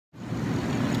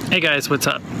Hey guys, what's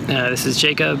up? This is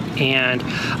Jacob, and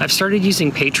I've started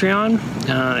using Patreon.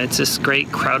 It's this great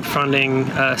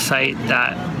crowdfunding site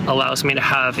that allows me to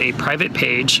have a private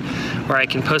page where I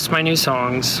can post my new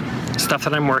songs, stuff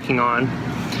that I'm working on,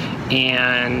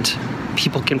 and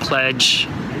people can pledge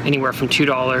anywhere from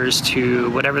 $2 to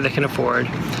whatever they can afford,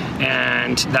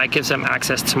 and that gives them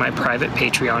access to my private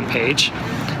Patreon page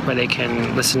where they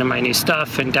can listen to my new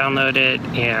stuff and download it,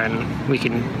 and we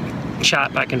can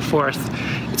chat back and forth.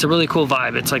 It's a really cool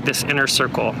vibe. It's like this inner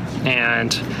circle,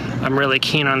 and I'm really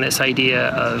keen on this idea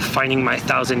of finding my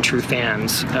 1,000 true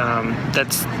fans.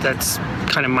 That's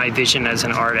kind of my vision as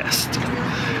an artist.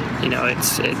 You know,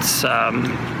 it's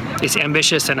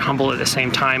ambitious and humble at the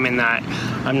same time, in that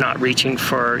I'm not reaching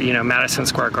for, you know, Madison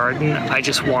Square Garden. I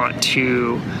just want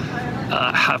to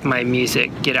have my music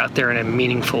get out there in a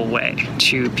meaningful way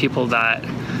to people that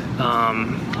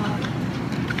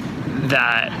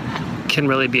that can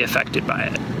really be affected by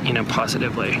it, you know,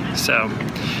 positively. So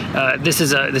this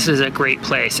is a great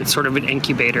place. It's sort of an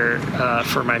incubator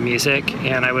for my music,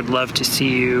 and I would love to see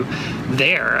you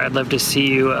there. I'd love to see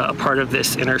you a part of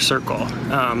this inner circle.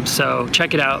 So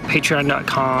check it out,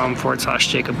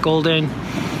 patreon.com/Jacob Golden,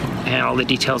 and all the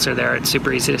details are there. It's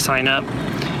super easy to sign up.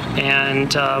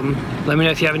 And let me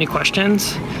know if you have any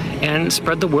questions, and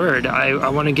spread the word. I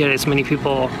want to get as many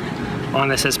people on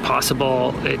this as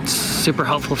possible. It's super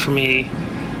helpful for me,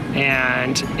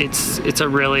 and it's a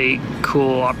really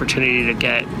cool opportunity to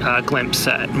get a glimpse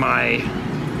at my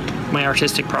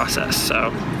artistic process.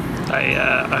 So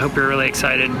I hope you're really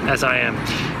excited, as I am.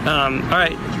 All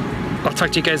right, I'll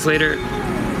talk to you guys later.